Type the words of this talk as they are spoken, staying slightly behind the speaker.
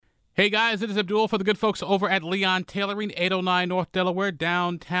Hey guys, it is Abdul for the good folks over at Leon Tailoring, 809 North Delaware,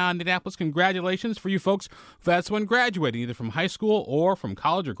 downtown Indianapolis. Congratulations for you folks who've had someone graduating either from high school or from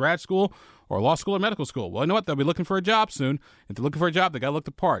college or grad school or law school or medical school. Well, you know what? They'll be looking for a job soon. If they're looking for a job, they got to look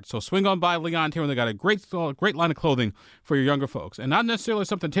the part. So swing on by Leon Tailoring. They got a great line of clothing for your younger folks. And not necessarily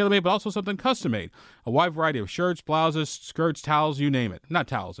something tailor-made, but also something custom-made. A wide variety of shirts, blouses, skirts, towels, you name it. Not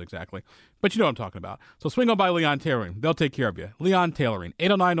towels exactly, but you know what I'm talking about. So swing on by Leon Tailoring. They'll take care of you. Leon Tailoring,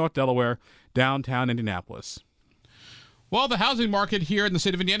 809 North Delaware, downtown Indianapolis. Well, the housing market here in the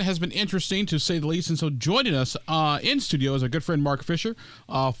state of Indiana has been interesting, to say the least. And so joining us in studio is our good friend Mark Fisher,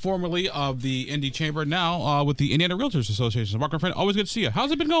 formerly of the Indy Chamber, now with the Indiana Realtors Association. Mark, my friend, always good to see you. How's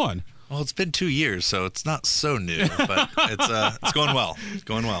it been going? Well, it's been 2 years, so it's not so new, but it's going well. It's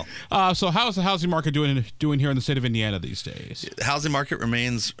going well. So how is the housing market doing here in the state of Indiana these days? The housing market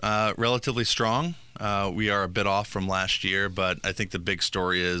remains relatively strong. We are a bit off from last year, but I think the big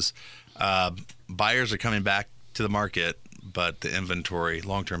story is buyers are coming back to the market, but the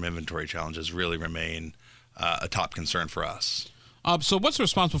long-term inventory challenges really remain a top concern for us. So what's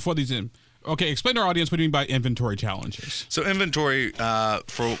responsible for these? Okay, explain to our audience what you mean by inventory challenges. So inventory,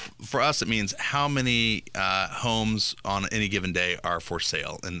 for us, it means how many homes on any given day are for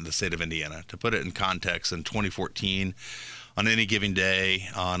sale in the state of Indiana. To put it in context, in 2014, on any given day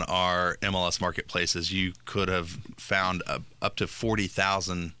on our MLS marketplaces, you could have found up to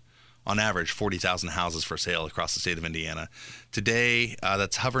 40,000, on average, 40,000 houses for sale across the state of Indiana. Today,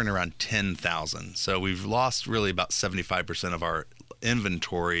 that's hovering around 10,000. So we've lost really about 75% of our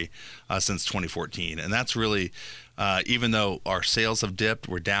inventory since 2014. And that's really, even though our sales have dipped,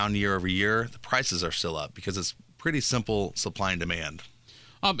 we're down year over year, the prices are still up because it's pretty simple supply and demand.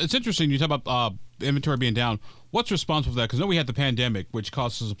 It's interesting you talk about inventory being down. What's responsible for that? Because I know we had the pandemic, which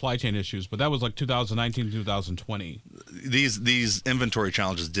caused some supply chain issues, but that was like 2019 to 2020. These inventory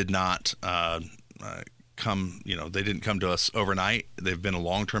challenges did not come, they didn't come to us overnight. They've been a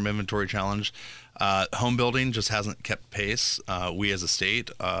long-term inventory challenge. Home building just hasn't kept pace. We as a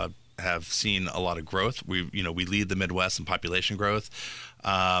state have seen a lot of growth. We lead the Midwest in population growth.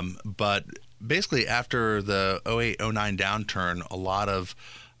 But basically after the 08-09 downturn, a lot of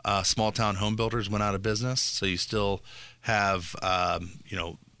small town home builders went out of business. So you still have,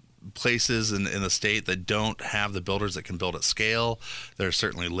 places in the state that don't have the builders that can build at scale. There are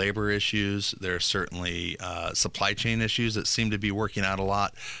certainly labor issues. There are certainly supply chain issues that seem to be working out a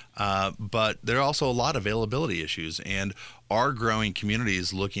lot. But there are also a lot of availability issues. And our growing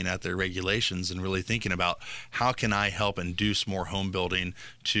communities looking at their regulations and really thinking about how can I help induce more home building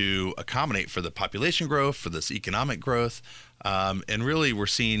to accommodate for the population growth, for this economic growth. And really we're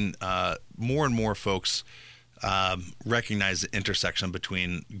seeing more and more folks recognize the intersection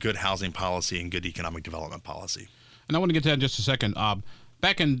between good housing policy and good economic development policy. And I want to get to that in just a second.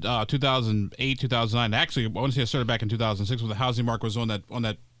 Back in 2008, 2009, actually, I want to say I started back in 2006 when the housing market was on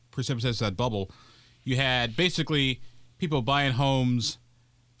that precipitous that bubble. You had basically people buying homes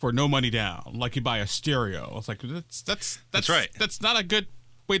for no money down, like you buy a stereo. It's like that's right. That's not a good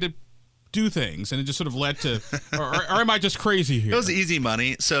way to do things, and it just sort of led to, or am I just crazy here? It was easy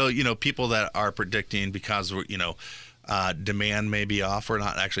money. So, people that are predicting because, demand may be off, we're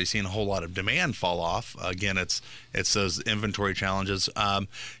not actually seeing a whole lot of demand fall off. Again, it's those inventory challenges.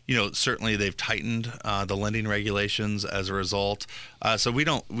 Certainly they've tightened the lending regulations as a result. So we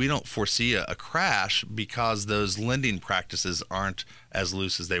don't foresee a crash because those lending practices aren't as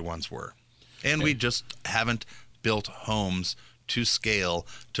loose as they once were. And we just haven't built homes to scale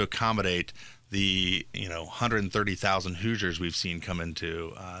to accommodate the 130,000 Hoosiers we've seen come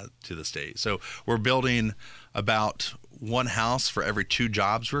into to the state. So we're building about one house for every 2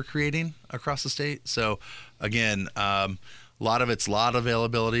 jobs we're creating across the state. So again, a lot of it's lot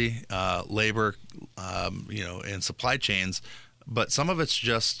availability, labor, and supply chains, but some of it's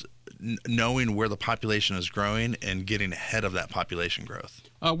just knowing where the population is growing and getting ahead of that population growth.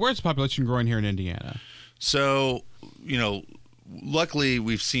 Where's the population growing here in Indiana? So, luckily,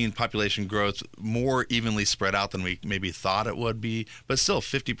 we've seen population growth more evenly spread out than we maybe thought it would be, but still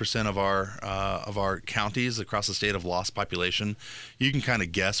 50% of our counties across the state have lost population. You can kind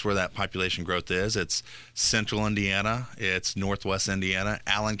of guess where that population growth is. It's central Indiana. It's northwest Indiana.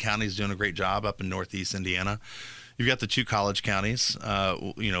 Allen County is doing a great job up in northeast Indiana. You've got the 2 college counties,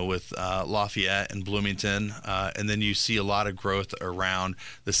 with Lafayette and Bloomington, and then you see a lot of growth around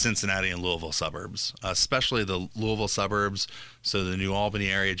the Cincinnati and Louisville suburbs, especially the Louisville suburbs. So the New Albany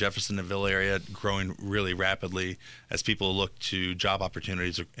area, Jeffersonville area, growing really rapidly as people look to job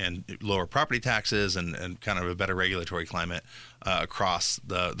opportunities and lower property taxes and kind of a better regulatory climate across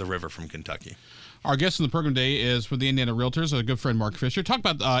the river from Kentucky. Our guest on the program today is from the Indiana Realtors, a good friend, Mark Fisher. Talk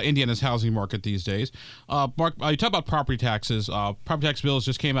about Indiana's housing market these days. Mark, you talk about property taxes. Property tax bills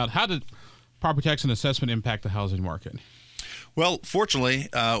just came out. How did property tax and assessment impact the housing market? Well, fortunately,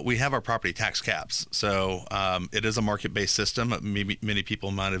 we have our property tax caps. So it is a market-based system. Many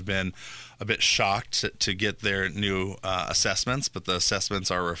people might have been a bit shocked to get their new assessments, but the assessments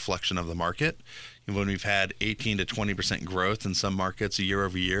are a reflection of the market. When we've had 18 to 20% growth in some markets year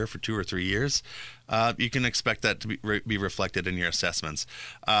over year for 2 or 3 years, you can expect that to be reflected in your assessments.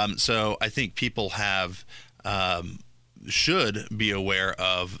 So I think people should be aware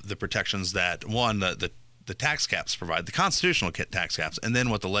of the protections that, one, the tax caps provide, the constitutional tax caps, and then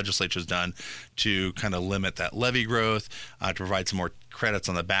what the legislature has done to kind of limit that levy growth, to provide some more credits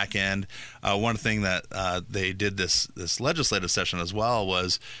on the back end. One thing that they did this legislative session as well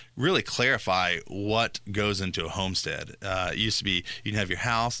was really clarify what goes into a homestead. It used to be you can have your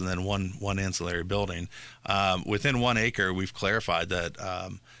house and then one ancillary building. Within 1 acre, we've clarified that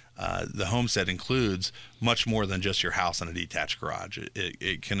the homestead includes much more than just your house and a detached garage.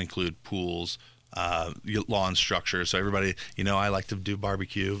 It can include pools, lawn structures. So everybody, I like to do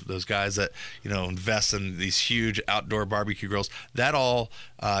barbecue. Those guys that, invest in these huge outdoor barbecue grills, that all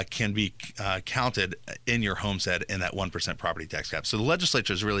can be counted in your homestead in that 1% property tax cap. So the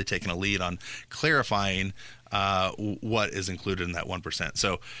legislature has really taken a lead on clarifying what is included in that 1%.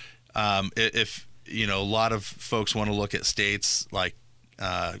 So if, a lot of folks want to look at states like,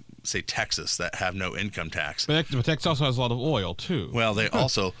 say, Texas that have no income tax. But Texas also has a lot of oil, too. Well,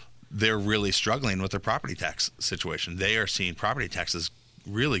 they're really struggling with their property tax situation. They are seeing property taxes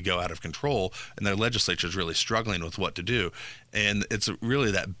really go out of control, and their legislature is really struggling with what to do. And it's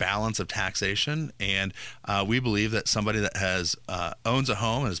really that balance of taxation. And we believe that somebody that owns a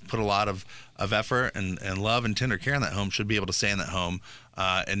home and has put a lot of effort and love and tender care in that home should be able to stay in that home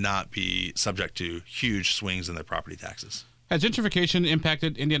and not be subject to huge swings in their property taxes. Has gentrification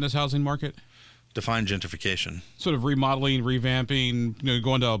impacted Indiana's housing market? Define gentrification. Sort of remodeling, revamping,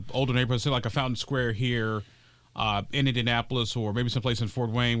 going to older neighborhoods, say like a Fountain Square here in Indianapolis, or maybe someplace in Fort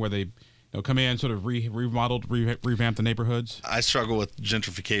Wayne where they come in, sort of remodeled, revamp the neighborhoods? I struggle with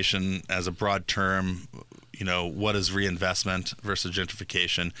gentrification as a broad term. What is reinvestment versus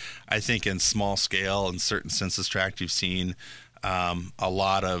gentrification? I think in small scale, in certain census tracts, you've seen a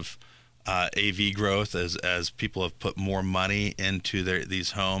lot of AV growth as people have put more money into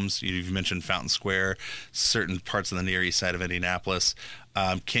these homes. You've mentioned Fountain Square, certain parts of the Near East Side of Indianapolis.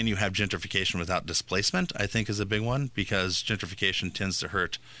 Can you have gentrification without displacement? I think is a big one, because gentrification tends to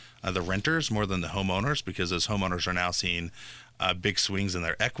hurt the renters more than the homeowners, because those homeowners are now seeing big swings in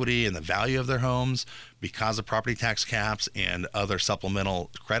their equity and the value of their homes because of property tax caps and other supplemental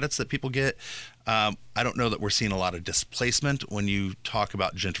credits that people get. I don't know that we're seeing a lot of displacement when you talk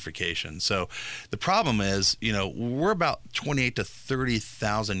about gentrification. So the problem is, we're about 28 to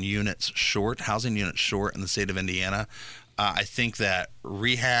 30,000 units short, housing units short in the state of Indiana. I think that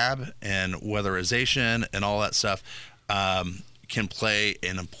rehab and weatherization and all that stuff can play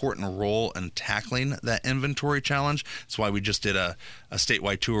an important role in tackling that inventory challenge. That's why we just did a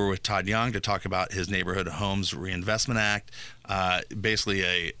statewide tour with Todd Young to talk about his Neighborhood Homes Reinvestment Act, basically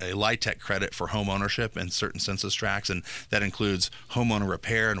a LIHTC credit for home ownership in certain census tracts, and that includes homeowner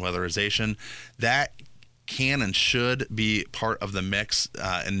repair and weatherization. That can and should be part of the mix,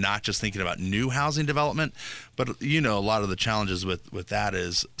 and not just thinking about new housing development. But, a lot of the challenges with that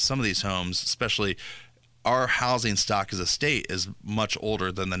is some of these homes, especially our housing stock as a state, is much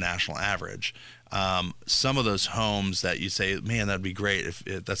older than the national average. Some of those homes that you say, man, that'd be great if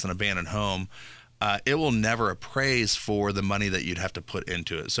that's an abandoned home, it will never appraise for the money that you'd have to put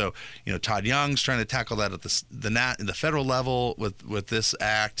into it. So, Todd Young's trying to tackle that at the federal level with this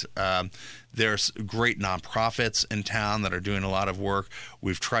act. There's great nonprofits in town that are doing a lot of work.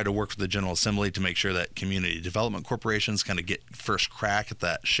 We've tried to work with the General Assembly to make sure that community development corporations kind of get first crack at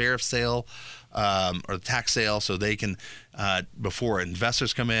that sheriff's sale or the tax sale, so they can, before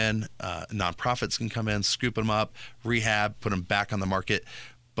investors come in, nonprofits can come in, scoop them up, rehab, put them back on the market.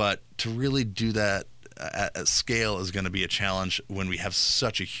 But to really do that at scale is going to be a challenge when we have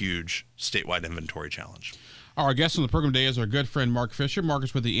such a huge statewide inventory challenge. Our guest on the program today is our good friend Mark Fisher. Mark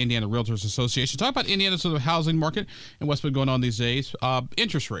is with the Indiana Realtors Association. Talk about Indiana's sort of housing market and what's been going on these days.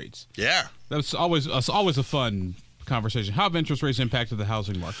 Interest rates. Yeah. That's always a fun conversation. How have interest rates impacted the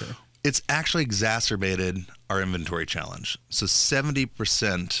housing market? It's actually exacerbated our inventory challenge. So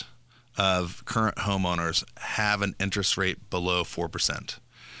 70% of current homeowners have an interest rate below 4%.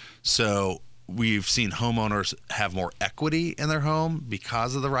 So we've seen homeowners have more equity in their home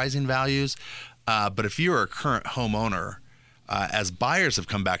because of the rising values. But if you're a current homeowner, as buyers have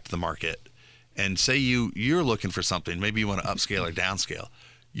come back to the market, and say you're looking for something, maybe you want to upscale or downscale,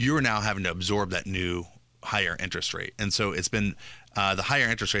 you're now having to absorb that new higher interest rate. And so it's been the higher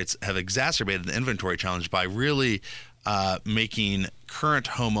interest rates have exacerbated the inventory challenge by really making current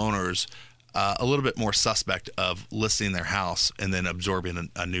homeowners a little bit more suspect of listing their house and then absorbing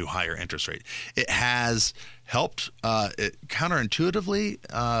a new higher interest rate. It has helped. Counterintuitively,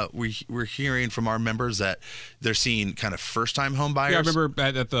 we're hearing from our members that they're seeing kind of first-time home buyers. Yeah, I remember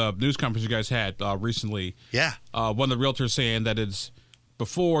at the news conference you guys had recently. Yeah. One of the realtors saying that it's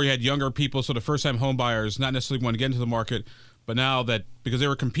before you had younger people, so the first-time home buyers not necessarily want to get into the market, but now that because they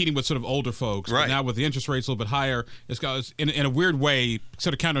were competing with sort of older folks, right. But now with the interest rates a little bit higher, it's got in a weird way,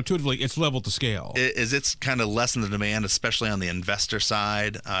 sort of counterintuitively, it's leveled to scale. It's kind of lessened the demand, especially on the investor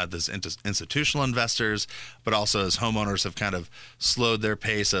side, those institutional investors, but also as homeowners have kind of slowed their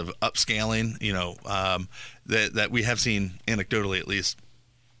pace of upscaling. That we have seen anecdotally, at least,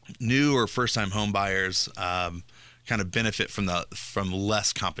 new or first-time home buyers kind of benefit from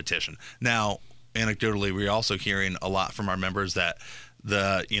less competition. Now, anecdotally, we're also hearing a lot from our members that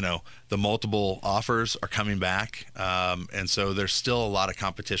the multiple offers are coming back, and so there's still a lot of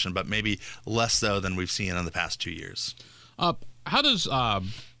competition, but maybe less so than we've seen in the past 2 years. How does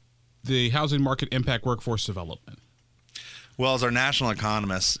the housing market impact workforce development? Well, as our national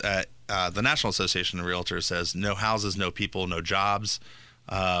economist at the National Association of Realtors says, no houses, no people, no jobs.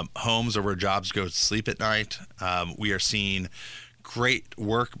 Homes are where jobs go to sleep at night. We are seeing great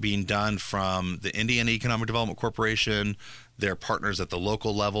work being done from the Indiana Economic Development Corporation, their partners at the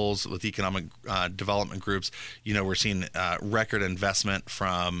local levels with economic development groups. We're seeing record investment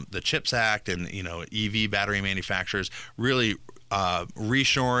from the CHIPS Act and, EV battery manufacturers really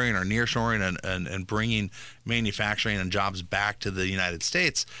reshoring or nearshoring and bringing manufacturing and jobs back to the United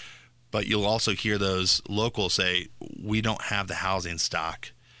States. But you'll also hear those locals say, we don't have the housing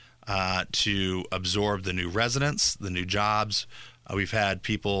stock to absorb the new residents, the new jobs. We've had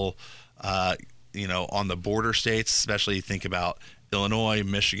people, on the border states, especially think about Illinois,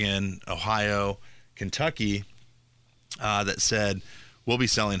 Michigan, Ohio, Kentucky, that said, we'll be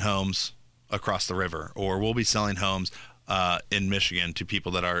selling homes across the river, or we'll be selling homes in Michigan to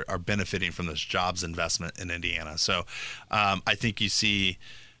people that are benefiting from this jobs investment in Indiana. So I think you see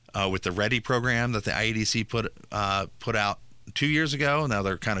with the READY program that the IEDC put out 2 years ago. Now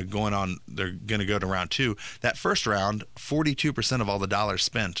they're kind of they're going to go to round 2. That first round, 42% of all the dollars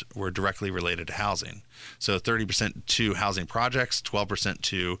spent were directly related to housing. So 30% to housing projects, 12%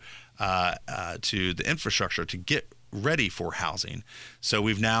 to the infrastructure to get ready for housing. So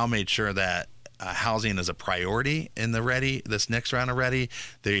we've now made sure that housing is a priority in the READY, this next round of READY.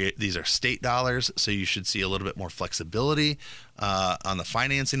 These are state dollars, so you should see a little bit more flexibility on the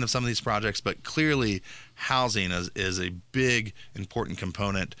financing of some of these projects. But clearly, housing is a big, important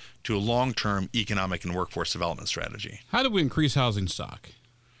component to a long-term economic and workforce development strategy. How do we increase housing stock?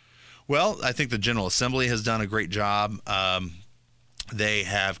 Well, I think the General Assembly has done a great job. They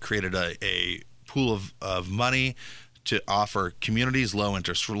have created a pool of money to offer communities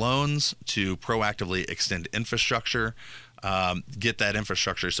low-interest loans, to proactively extend infrastructure, get that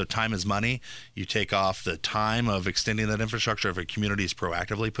infrastructure. So time is money. You take off the time of extending that infrastructure if a community is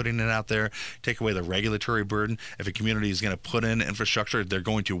proactively putting it out there. Take away the regulatory burden. If a community is going to put in infrastructure, they're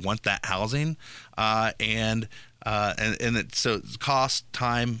going to want that housing. So cost,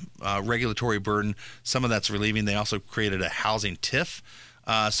 time, regulatory burden, some of that's relieving. They also created a housing TIF,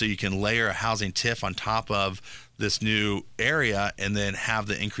 so you can layer a housing TIF on top of this new area and then have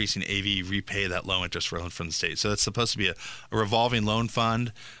the increasing AV repay that low interest loan from the state. So it's supposed to be a revolving loan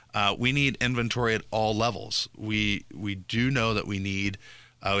fund. We need inventory at all levels. We do know that we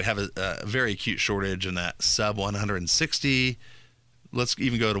have a very acute shortage in that sub 160. Let's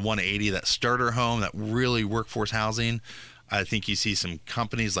even go to 180, that starter home, that really workforce housing. I think you see some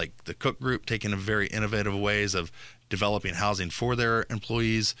companies like the Cook Group taking a very innovative ways of developing housing for their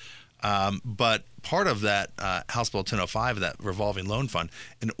employees. But part of that House Bill 1005, that revolving loan fund,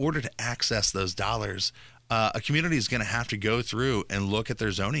 in order to access those dollars, a community is going to have to go through and look at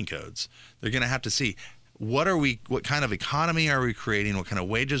their zoning codes. They're going to have to see what kind of economy are we creating? What kind of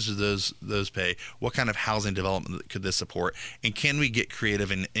wages do those pay? What kind of housing development could this support? And can we get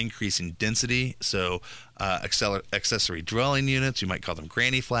creative in increasing density? So accessory dwelling units, you might call them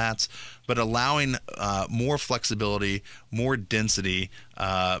granny flats, but allowing more flexibility, more density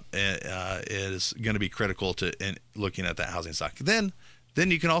is going to be critical to looking at that housing stock. Then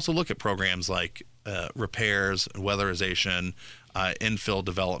you can also look at programs like repairs, weatherization, infill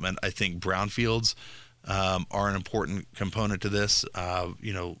development. I think brownfields are an important component to this.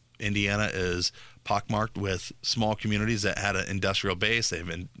 Indiana is pockmarked with small communities that had an industrial base. They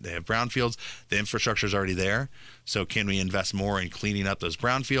have brownfields. The infrastructure is already there. So can we invest more in cleaning up those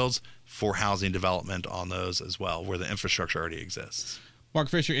brownfields for housing development on those as well, where the infrastructure already exists? Mark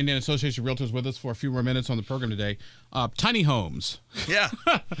Fisher, Indiana Association of Realtors, with us for a few more minutes on the program today. Tiny homes. Yeah.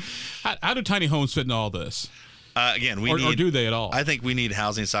 How do tiny homes fit in all this? Again, or do they at all? I think we need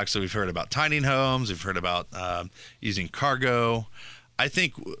housing stock. So we've heard about tiny homes. We've heard about using cargo. I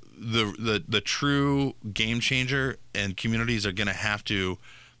think the true game changer, and communities are going to have to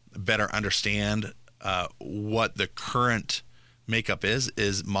better understand what the current makeup is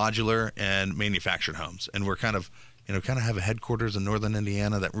modular and manufactured homes. And we're kind of have a headquarters in northern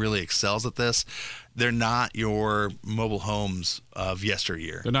Indiana that really excels at this. They're not your mobile homes of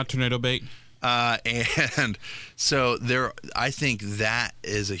yesteryear. They're not tornado bait. And so I think that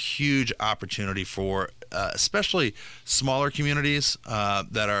is a huge opportunity for especially smaller communities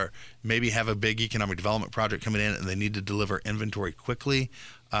that are maybe have a big economic development project coming in and they need to deliver inventory quickly.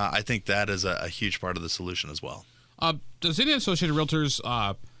 I think that is a huge part of the solution as well. Does Indiana Associated Realtors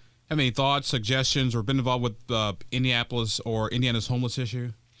have any thoughts, suggestions, or been involved with Indianapolis or Indiana's homeless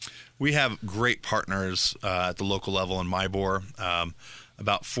issue? We have great partners at the local level in MIBOR.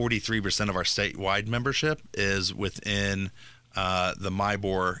 About 43% of our statewide membership is within the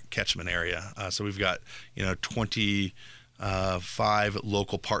MIBOR catchment area. So we've got 25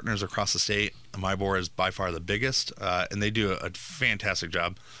 local partners across the state. MIBOR is by far the biggest, and they do a fantastic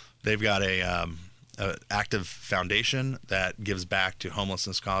job. They've got a active foundation that gives back to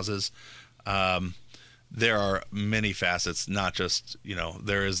homelessness causes. There are many facets, not just,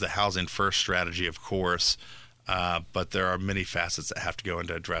 there is the housing first strategy, of course, but there are many facets that have to go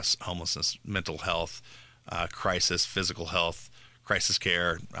into address homelessness, mental health, crisis, physical health, crisis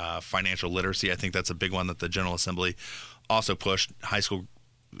care, financial literacy. I think that's a big one that the General Assembly also pushed. High school,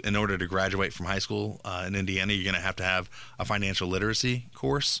 in order to graduate from high school in Indiana, you're going to have a financial literacy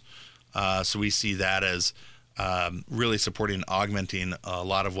course. So we see that as really supporting and augmenting a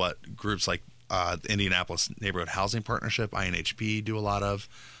lot of what groups like the Indianapolis Neighborhood Housing Partnership, INHP, do a lot of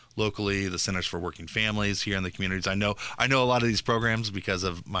locally, the Centers for Working Families here in the communities. I know a lot of these programs because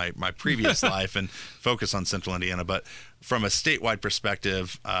of my previous life and focus on Central Indiana, but from a statewide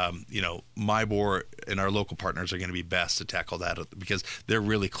perspective, MIBOR and our local partners are going to be best to tackle that because they're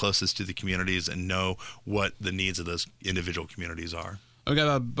really closest to the communities and know what the needs of those individual communities are. I've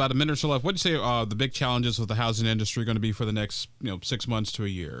got about a minute or so left. What do you say the big challenges with the housing industry are going to be for the next 6 months to a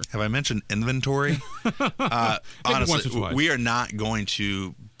year? Have I mentioned inventory? Honestly, we are not going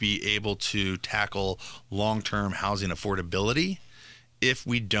to be able to tackle long-term housing affordability if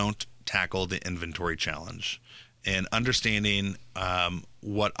we don't tackle the inventory challenge. And understanding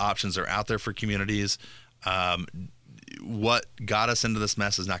what options are out there for communities, what got us into this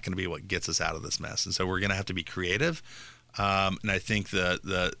mess is not going to be what gets us out of this mess. And so we're going to have to be creative. And I think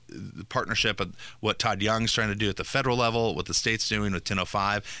the partnership of what Todd Young's trying to do at the federal level, what the state's doing with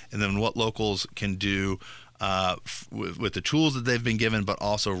 1005, and then what locals can do with the tools that they've been given, but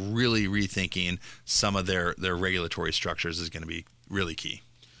also really rethinking some of their regulatory structures is going to be really key.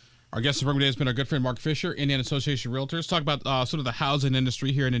 Our guest of the program today has been our good friend Mark Fisher, Indiana Association of Realtors. Talk about sort of the housing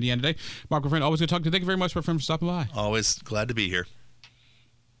industry here in Indiana today. Mark, my friend, always good to talk to you. Thank you very much, my friend, for stopping by. Always glad to be here.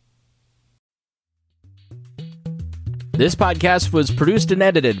 This podcast was produced and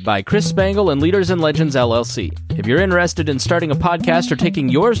edited by Chris Spangle and Leaders and Legends, LLC. If you're interested in starting a podcast or taking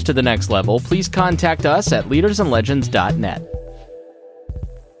yours to the next level, please contact us at leadersandlegends.net.